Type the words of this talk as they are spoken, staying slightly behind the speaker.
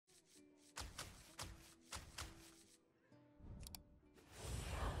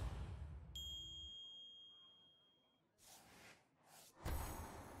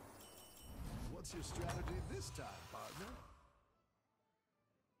your strategy this time, partner?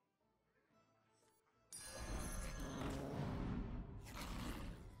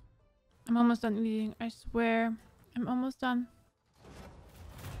 I'm almost done eating, I swear. I'm almost done.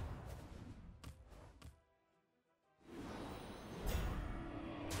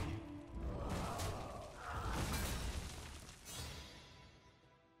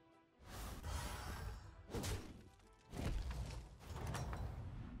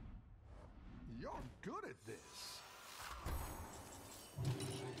 You're good at this.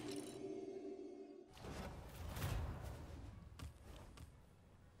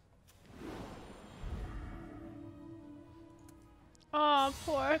 Oh,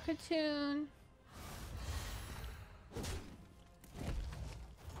 poor Katoon.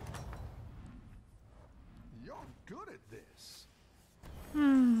 You're good at this.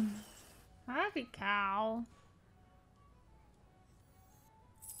 Happy cow.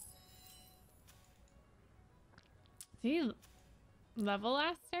 Did he level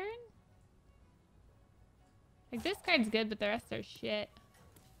last turn? Like, this card's good, but the rest are shit.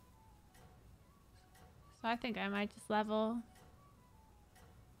 So I think I might just level.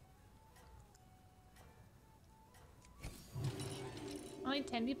 Only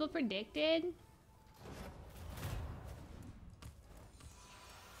 10 people predicted?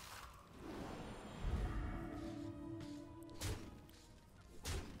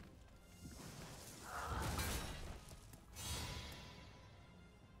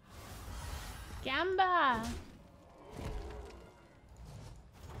 Gamba!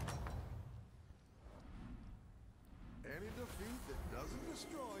 Any defeat that doesn't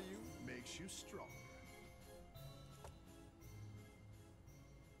destroy you makes you strong.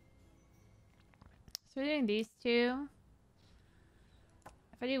 So we're doing these two.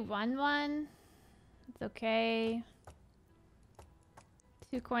 If I do 1-1, it's okay.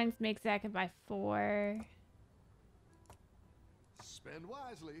 2 coins makes that I can buy 4. Spend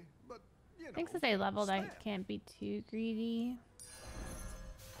wisely, but you know. I think since I leveled, I spend. can't be too greedy.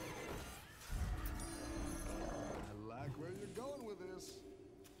 I like where you're going with this.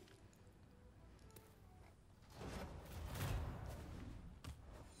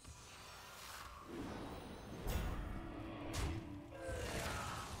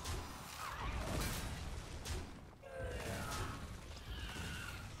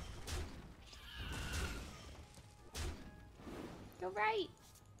 Go right.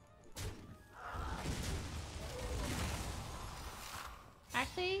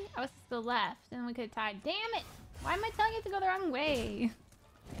 Actually, I was to the left, and we could have tied. Damn it! Why am I telling you to go the wrong way?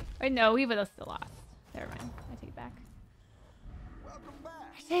 Wait, no, we would have still lost. Never mind. I take it back. Welcome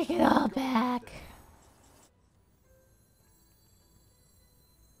back. I take it all back.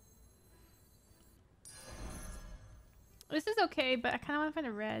 This is okay, but I kind of want to find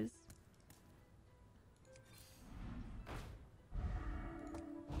a res.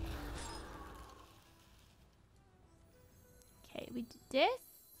 Okay, we did this.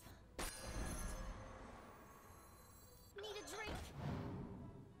 Need a drink?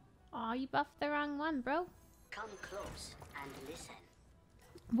 Aw, you buffed the wrong one, bro. Come close and listen.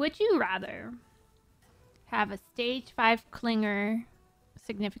 Would you rather have a stage 5 clinger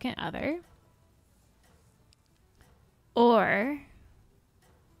significant other or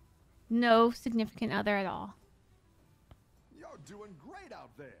no significant other at all? You're doing great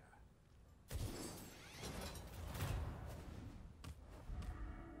out there.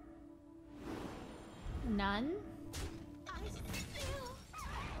 None?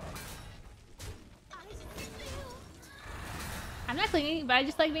 I'm not clinging, but I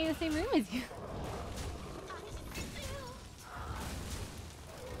just like being in the same room as you.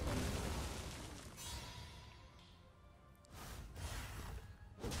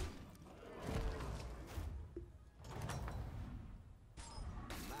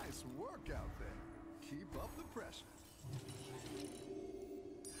 Nice work out there. Keep up the pressure.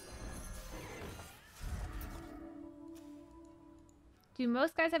 Do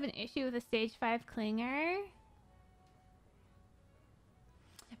most guys have an issue with a stage 5 clinger?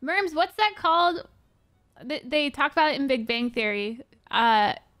 Merms, what's that called? They talk about it in Big Bang Theory.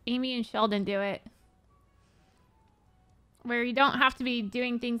 Amy and Sheldon do it. Where you don't have to be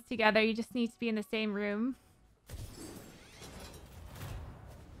doing things together, you just need to be in the same room.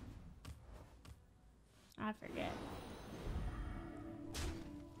 I forget.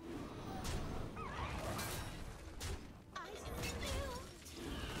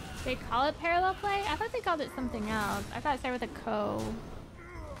 They call it parallel play? I thought they called it something else. I thought it started with a co.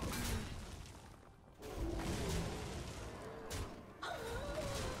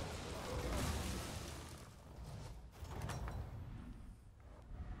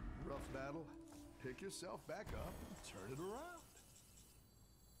 Rough battle. Pick yourself back up and turn it around.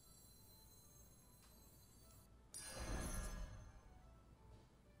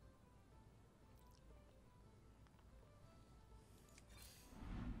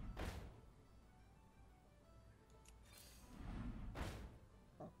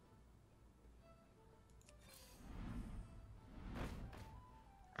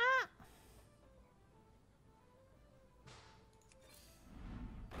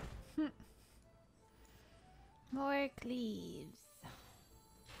 More cleaves.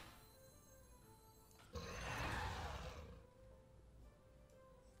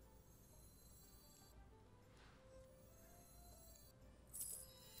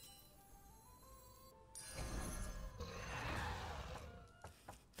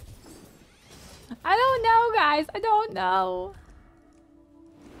 I don't know, guys. I don't know.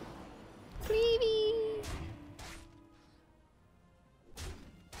 Cleavy.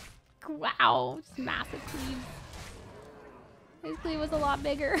 Wow, just massive cleaves. His cleave was a lot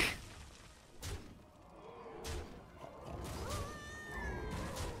bigger.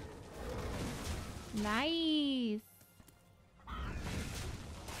 Nice.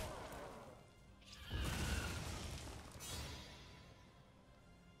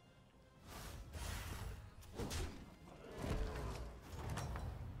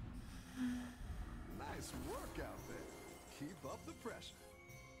 Nice work out there. Keep up the pressure.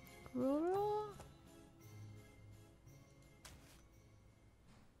 Rural?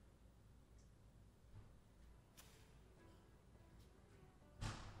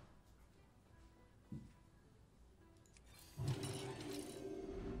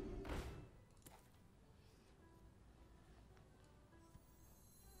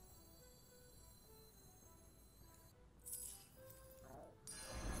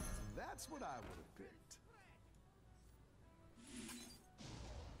 That's what I would have picked.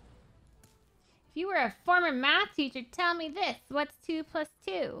 If you were a former math teacher, tell me this. What's 2 plus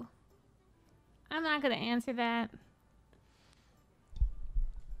 2? I'm not going to answer that.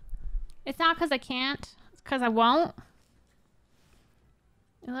 It's not because I can't. It's because I won't.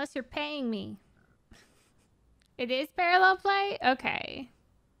 Unless you're paying me. It is parallel play? Okay.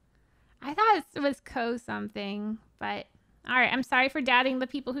 I thought it was co-something, but... Alright, I'm sorry for doubting the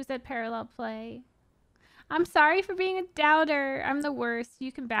people who said parallel play. I'm sorry for being a doubter. I'm the worst.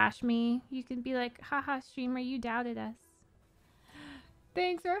 You can bash me. You can be like, haha, streamer, you doubted us.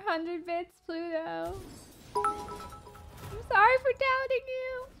 Thanks for 100 bits, Pluto. I'm sorry for doubting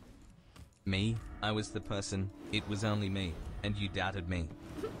you. Me? I was the person. It was only me. And you doubted me.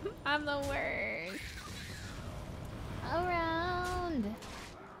 I'm the worst. Around.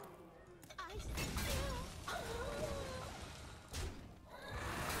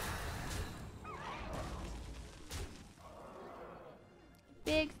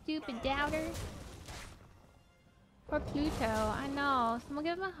 Big stupid doubter. Poor Pluto. I know. Someone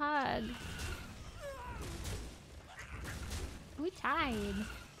give him a hug. We tied.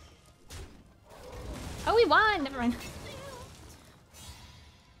 Oh, we won. Never mind.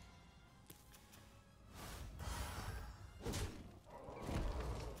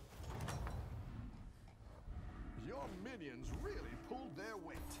 Your minions really pulled their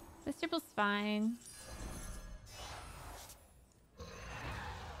weight. This triple's fine.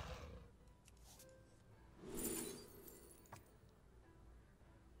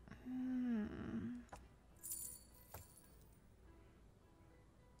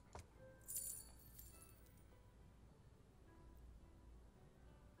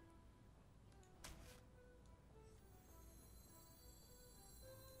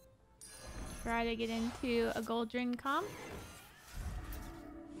 Try to get into a goldrinn comp.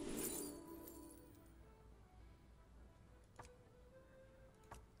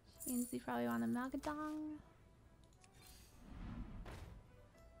 Which means we probably want a Malgadong.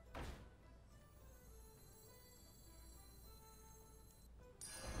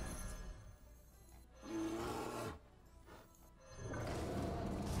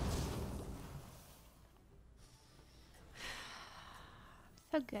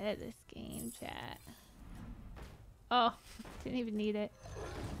 So good at this game, chat. Oh, didn't even need it.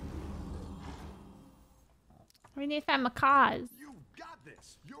 We need to find macaws. You got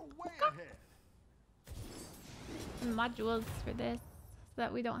this. You're way ahead. And modules for this, so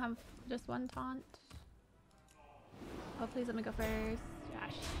that we don't have just one taunt. Oh, please let me go first. Ah,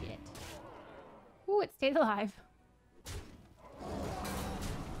 shit. Ooh, it stayed alive.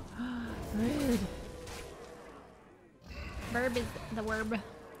 Rude. Burb is the verb.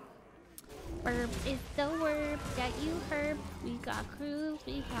 Burb is the verb that you heard. We got crews,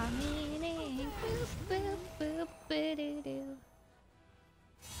 we got meaning. Boop, boop, boop, ba-doo-doo.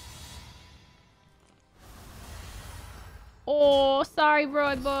 Oh, sorry,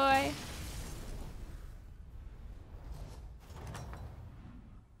 broad boy.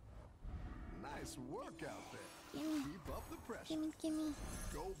 Nice work out there. Gimme, Keep up the pressure. gimme, gimme.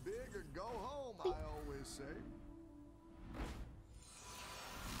 Go big or go home, I always say.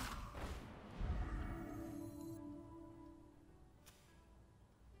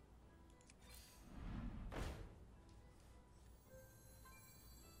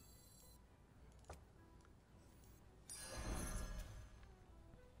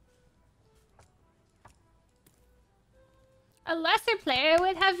 A lesser player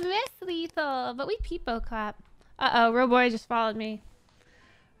would have missed lethal, but we peepo clap. Uh-oh, Roboy just followed me.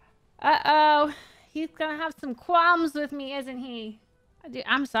 Uh-oh. He's gonna have some qualms with me, isn't he?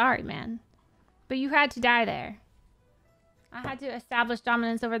 I'm sorry, man. But you had to die there. I had to establish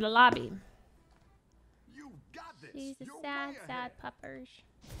dominance over the lobby. You got this. She's a You're sad, way sad ahead. pupper.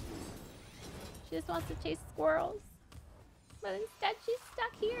 She just wants to chase squirrels. But instead she's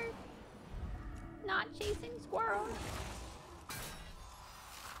stuck here. Not chasing squirrels.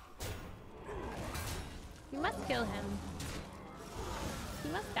 You must kill him. He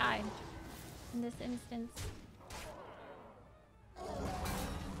must die in this instance.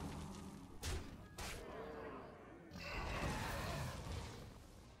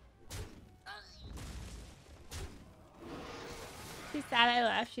 She's sad I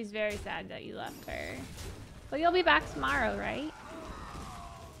left. She's very sad that you left her. But you'll be back tomorrow, right?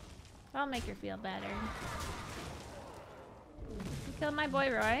 That'll make her feel better. You killed my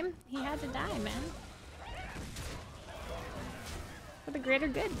boy Roy. He had to die, man. For the greater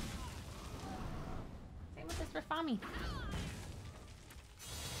good. Same with this Rafami.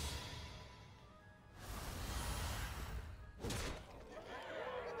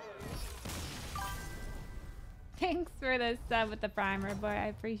 Thanks for the sub with the primer, boy. I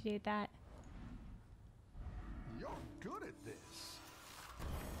appreciate that. You're good at this.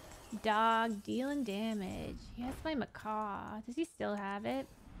 Dog dealing damage. Yes, my macaw. Does he still have it?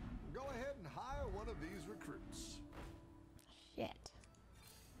 Go ahead and hire one of these recruits. Shit.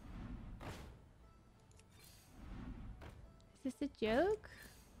 Is this a joke?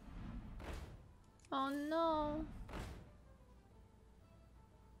 Oh no.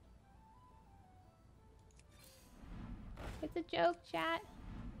 It's a joke, chat.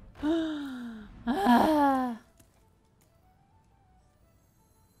 Ah.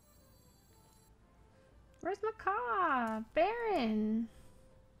 Where's Macaw? Baron.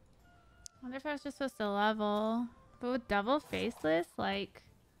 I wonder if I was just supposed to level. But with double faceless, like,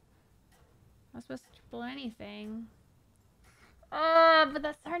 I'm not supposed to triple anything. But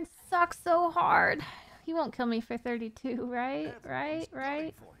that Sarn sucks so hard. He won't kill me for 32, right? Right?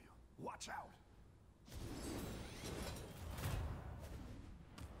 Right? For you. Watch out.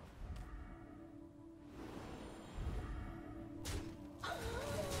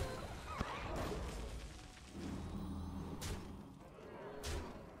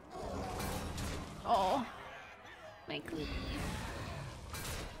 Oh, my cleave.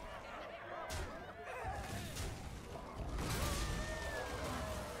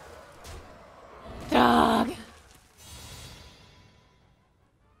 Dog.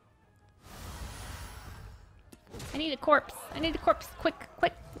 I need a corpse. I need a corpse. Quick,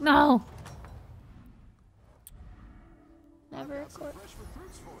 quick. No. Never a corpse. Fresh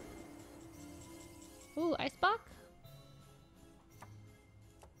recruits for you. Ooh, ice block.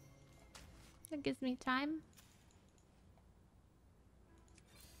 That gives me time.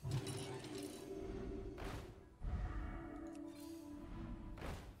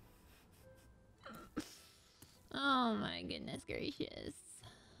 Oh my goodness gracious.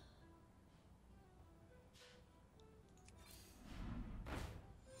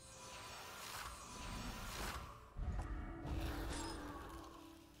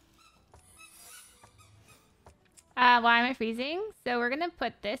 Why am I freezing? So we're gonna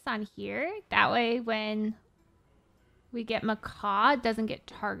put this on here. That way when we get Macaw, it doesn't get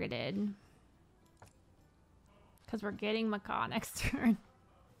targeted. Because we're getting Macaw next turn.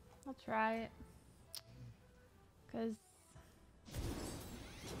 I'll try it. Because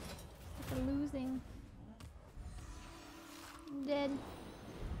we're losing. I'm dead.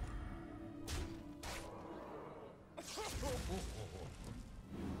 I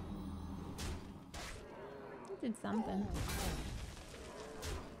did something.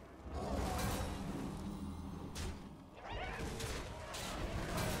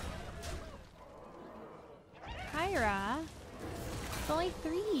 Kyra. It's only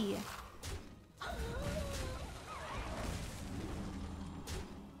 3.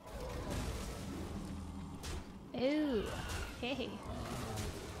 Ooh, okay.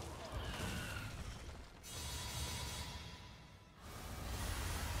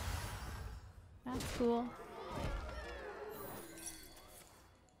 That's cool.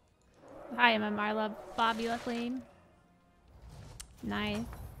 Hi, I'm a Marla Bobby Luckily. Nice.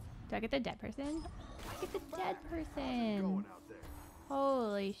 Do I get the dead person? I get the dead person. Going out there.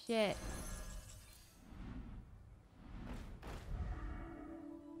 Holy shit.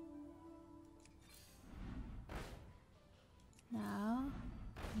 No.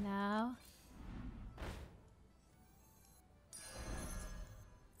 No.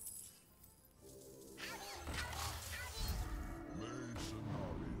 May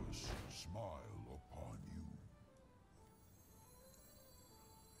Cenarius smile upon you.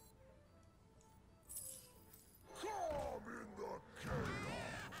 Come in the chaos.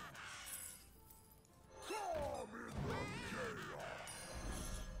 Come in the chaos.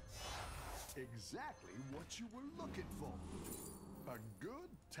 Exactly what you were looking for. A good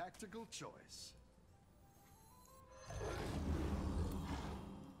tactical choice.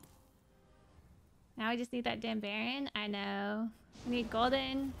 Now we just need that damn Baron. I know. We need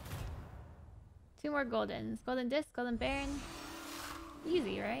golden. 2 more goldens. Golden disc, golden Baron.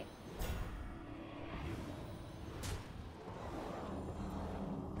 Easy, right?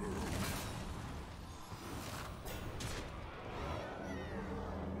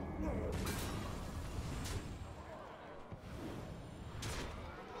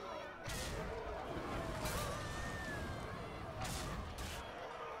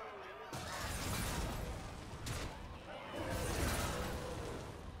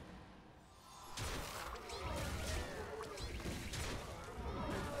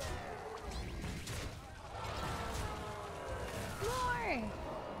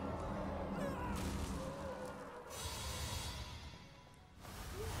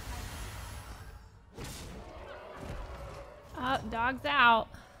 Oh, dog's out.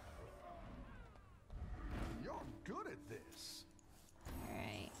 You're good at this.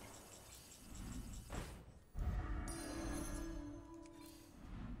 Alright.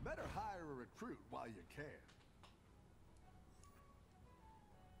 Better hire a recruit while you can.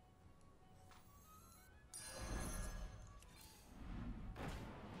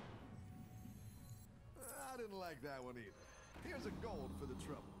 I didn't like that one either. Here's a gold for the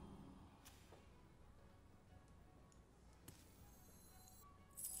trouble.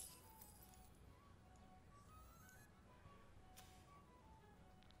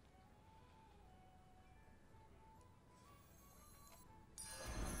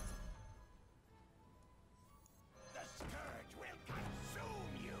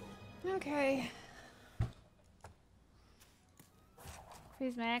 Okay.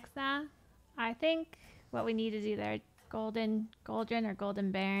 Who's my ex now? I think what we need is either goldrinn or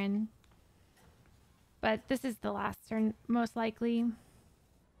golden baron. But this is the last turn, most likely.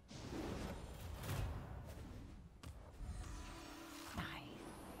 Nice.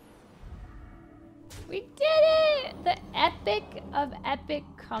 We did it! The epic of epic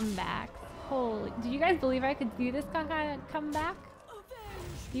comebacks. Holy, did you guys believe I could do this kind of comeback?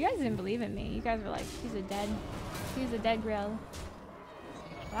 You guys didn't believe in me. You guys were like, she's a dead grill.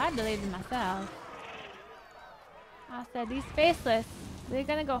 Well, I believed in myself. I said, these faceless, they're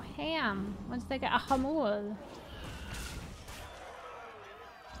gonna go ham once they get a hamul.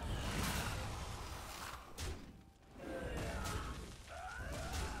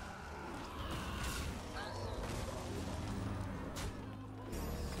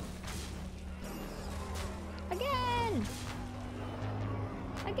 Again!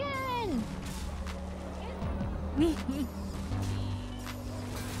 Again!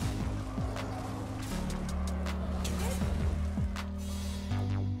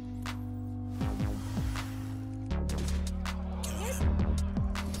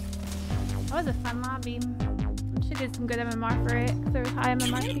 That was a fun lobby. Should get some good MMR for it because there was high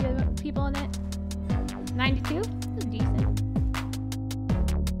MMR people in it. 92? This is decent.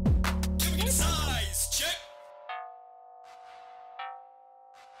 Size check.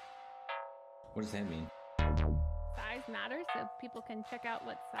 What does that mean? Size matters, so people can check out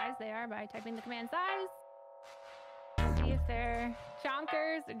what size they are by typing the command size. See if they're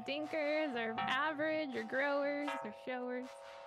chonkers or dinkers or average or growers or showers.